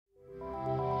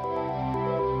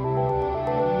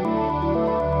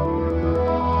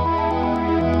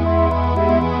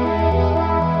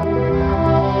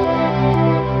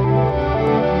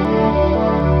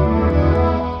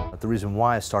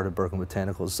started Bergen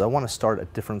Botanicals is I want to start a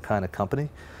different kind of company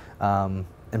and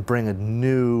bring a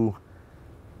new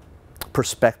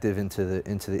perspective into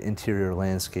the interior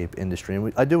landscape industry.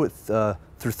 And I do it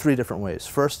through 3 different ways.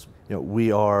 First,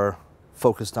 we are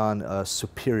focused on a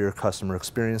superior customer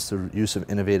experience through use of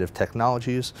innovative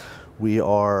technologies. We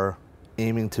are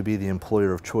aiming to be the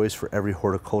employer of choice for every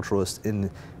horticulturalist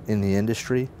in the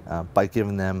industry by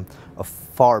giving them a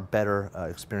far better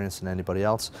experience than anybody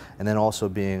else, and then also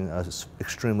being an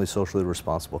extremely socially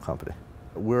responsible company.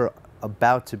 We're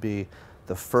about to be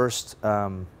the first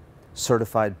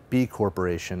certified B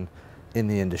Corporation in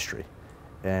the industry,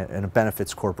 and a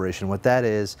benefits corporation. What that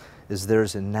is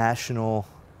there's a national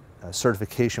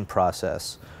certification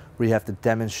process where you have to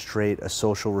demonstrate a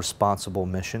social responsible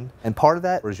mission, and part of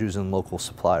that is using local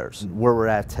suppliers. Where we're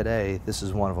at today, this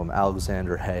is one of them,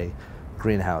 Alexander Hay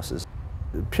greenhouses.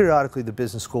 Periodically the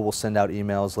business school will send out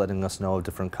emails letting us know of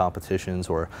different competitions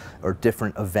or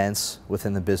different events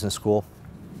within the business school,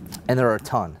 and there are a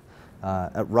ton.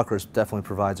 At Rutgers definitely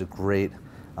provides a great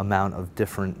amount of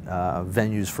different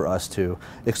venues for us to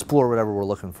explore whatever we're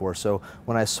looking for. So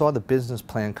when I saw the business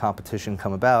plan competition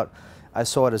come about, I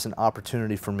saw it as an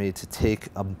opportunity for me to take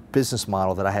a business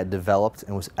model that I had developed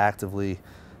and was actively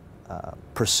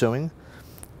pursuing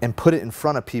and put it in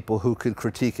front of people who could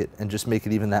critique it and just make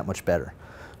it even that much better.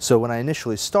 So when I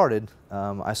initially started,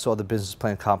 I saw the business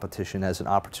plan competition as an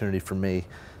opportunity for me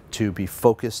to be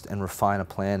focused and refine a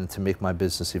plan and to make my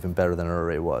business even better than it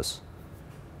already was.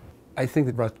 I think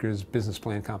that Rutgers Business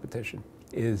Plan competition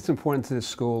is important to the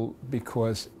school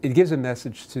because it gives a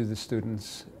message to the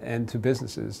students and to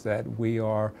businesses that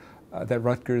that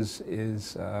Rutgers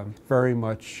is very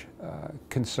much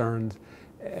concerned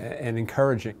and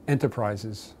encouraging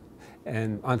enterprises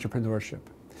and entrepreneurship.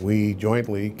 We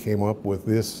jointly came up with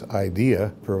this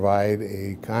idea, provide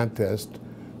a contest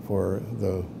for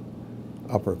the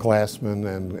upperclassmen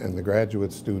and the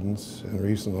graduate students and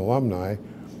recent alumni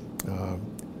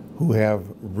who have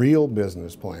real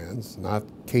business plans, not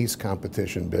case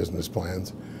competition business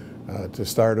plans, to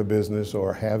start a business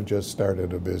or have just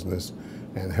started a business,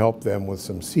 and help them with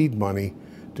some seed money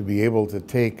to be able to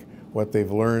take what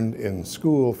they've learned in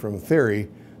school from theory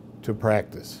to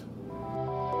practice.